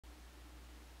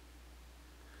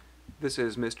This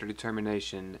is Mr.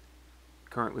 Determination,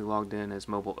 currently logged in as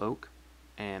Mobile Oak,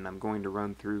 and I'm going to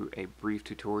run through a brief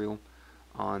tutorial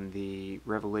on the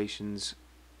Revelations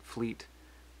fleet,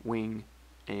 wing,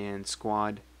 and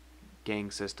squad gang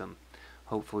system.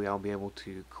 Hopefully I'll be able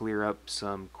to clear up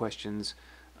some questions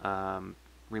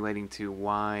relating to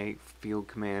why field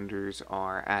commanders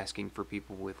are asking for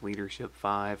people with Leadership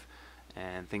 5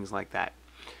 and things like that.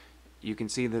 You can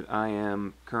see that I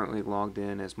am currently logged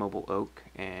in as Mobile Oak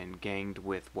and ganged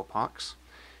with Wapox.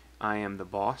 I am the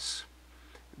boss.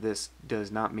 This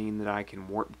does not mean that I can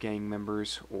warp gang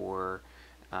members or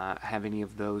have any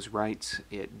of those rights.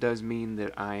 It does mean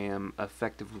that I am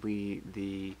effectively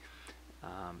the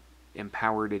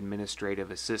empowered administrative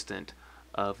assistant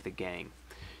of the gang.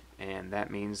 And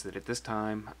that means that at this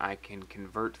time I can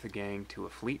convert the gang to a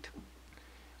fleet.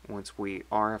 Once we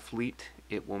are a fleet,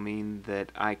 it will mean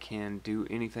that I can do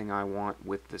anything I want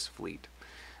with this fleet.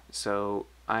 So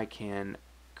I can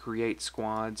create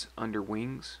squads under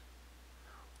wings,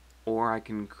 or I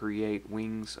can create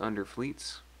wings under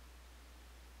fleets.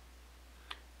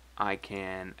 I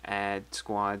can add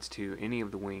squads to any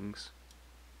of the wings,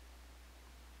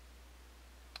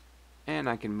 and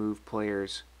I can move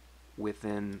players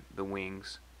within the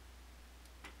wings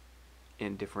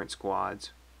in different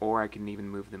squads, or I can even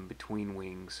move them between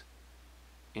wings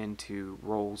into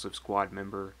roles of squad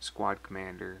member, squad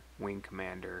commander, wing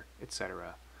commander,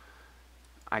 etc.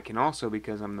 I can also,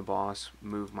 because I'm the boss,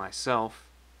 move myself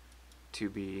to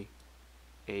be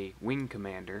a wing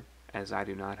commander, as I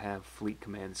do not have fleet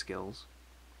command skills.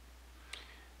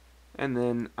 And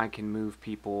then I can move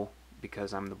people,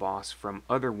 because I'm the boss, from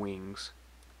other wings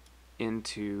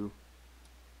into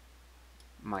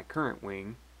my current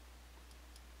wing,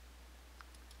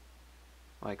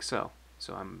 like so.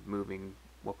 So I'm moving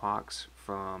Wapox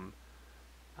from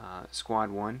Squad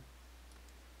 1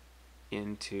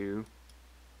 into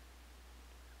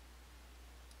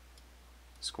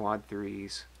Squad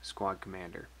 3's Squad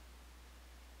Commander.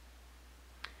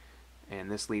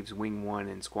 And this leaves Wing 1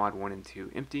 and Squad 1 and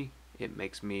 2 empty. It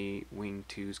makes me Wing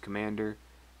 2's Commander,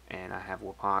 and I have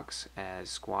Wapox as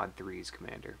Squad 3's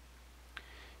Commander.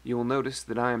 You will notice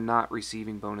that I am not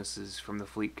receiving bonuses from the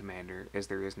Fleet Commander, as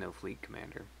there is no Fleet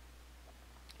Commander.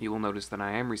 You will notice that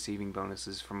I am receiving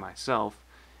bonuses from myself,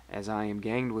 as I am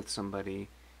ganged with somebody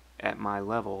at my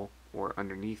level, or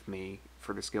underneath me,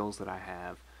 for the skills that I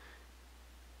have,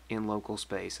 in local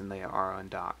space, and they are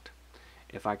undocked.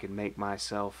 If I could make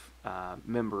myself a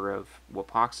member of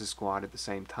Wapox's squad at the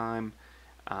same time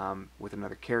with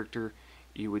another character,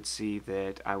 you would see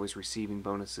that I was receiving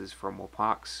bonuses from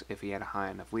Wapox if he had a high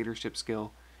enough leadership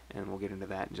skill, and we'll get into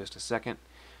that in just a second.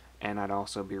 And I'd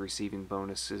also be receiving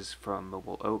bonuses from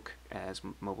Mobile Oak, as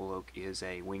Mobile Oak is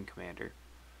a wing commander.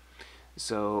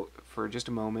 So for just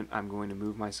a moment, I'm going to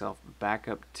move myself back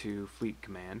up to Fleet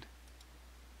Command,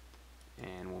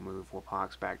 and we'll move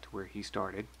Wapox back to where he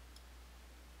started.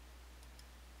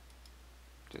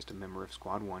 Just a member of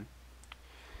Squad 1.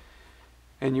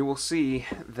 And you will see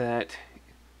that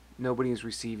nobody is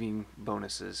receiving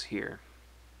bonuses here.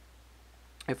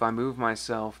 If I move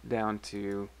myself down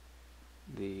to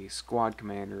the Squad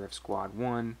Commander of Squad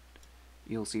 1,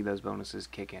 you'll see those bonuses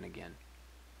kick in again.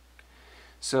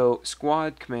 So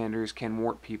Squad Commanders can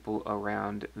warp people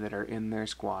around that are in their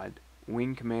squad,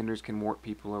 Wing Commanders can warp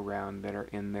people around that are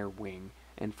in their wing,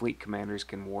 and Fleet Commanders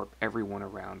can warp everyone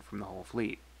around from the whole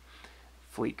fleet.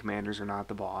 Fleet Commanders are not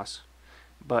the boss,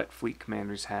 but Fleet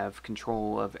Commanders have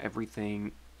control of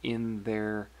everything in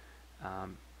their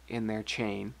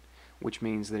chain, which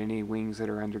means that any wings that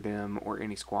are under them or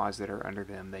any squads that are under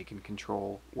them, they can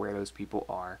control where those people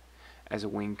are. As a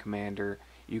wing commander,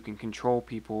 you can control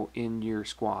people in your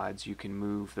squads. You can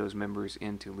move those members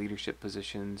into leadership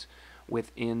positions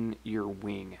within your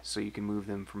wing, so you can move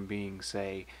them from being,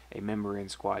 say, a member in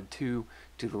Squad 2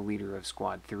 to the leader of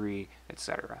Squad 3,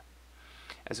 etc.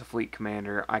 As a fleet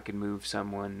commander, I could move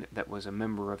someone that was a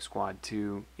member of Squad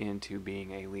 2 into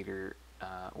being a leader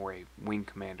or a wing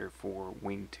commander for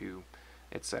Wing 2,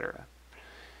 etc.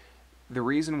 The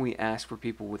reason we ask for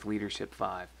people with Leadership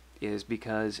 5 is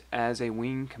because as a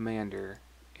wing commander,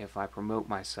 if I promote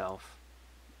myself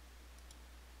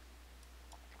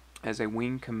as a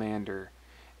wing commander,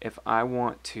 if I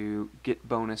want to get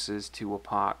bonuses to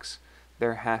Wapox,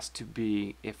 there has to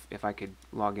be, if I could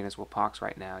log in as Wapox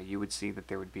right now, you would see that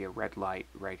there would be a red light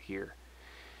right here.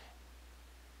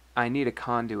 I need a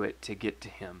conduit to get to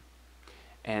him.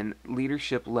 And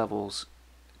leadership levels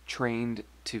trained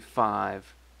to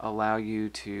 5 allow you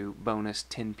to bonus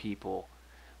 10 people,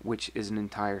 which is an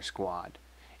entire squad.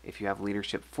 If you have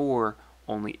leadership 4,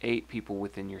 only 8 people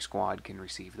within your squad can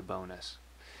receive the bonus.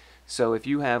 So if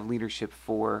you have leadership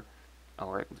 4,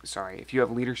 or sorry, if you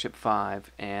have leadership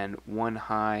 5 and one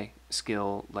high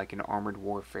skill like an armored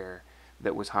warfare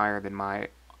that was higher than my,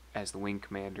 as the wing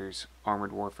commander's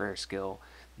armored warfare skill,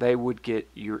 they would get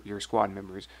your squad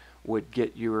members would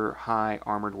get your high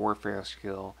armored warfare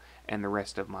skill and the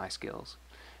rest of my skills.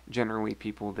 Generally,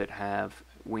 people that have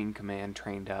wing command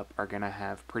trained up are going to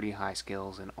have pretty high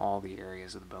skills in all the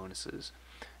areas of the bonuses.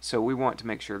 So we want to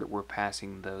make sure that we're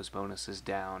passing those bonuses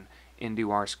down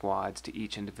into our squads to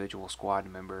each individual squad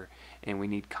member, and we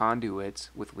need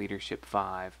conduits with leadership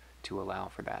 5 to allow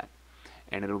for that.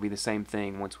 And it'll be the same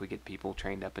thing once we get people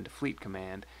trained up into fleet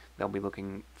command. They'll be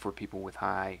looking for people with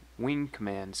high wing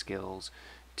command skills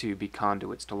to be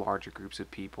conduits to larger groups of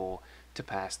people to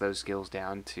pass those skills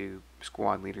down to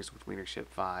squad leaders with leadership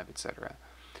 5, etc.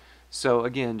 So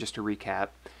again, just to recap,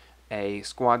 a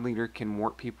squad leader can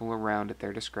warp people around at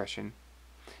their discretion.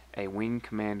 A wing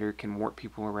commander can warp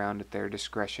people around at their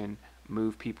discretion,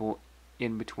 move people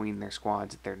in between their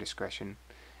squads at their discretion.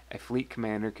 A fleet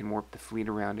commander can warp the fleet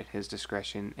around at his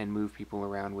discretion and move people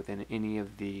around within any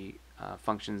of the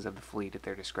functions of the fleet at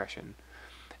their discretion.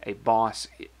 A boss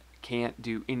can't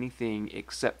do anything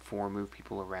except for move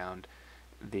people around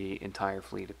the entire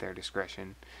fleet at their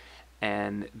discretion.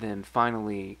 And then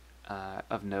finally,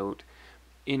 of note,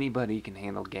 anybody can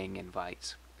handle gang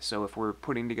invites. So if we're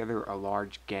putting together a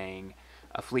large gang,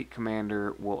 a fleet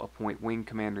commander will appoint wing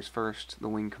commanders first, the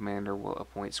wing commander will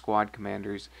appoint squad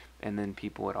commanders, and then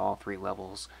people at all 3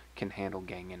 levels can handle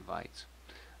gang invites.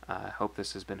 I hope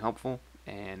this has been helpful,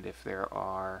 and if there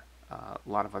are a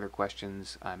lot of other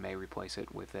questions, I may replace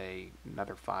it with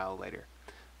another file later.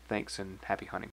 Thanks and happy hunting.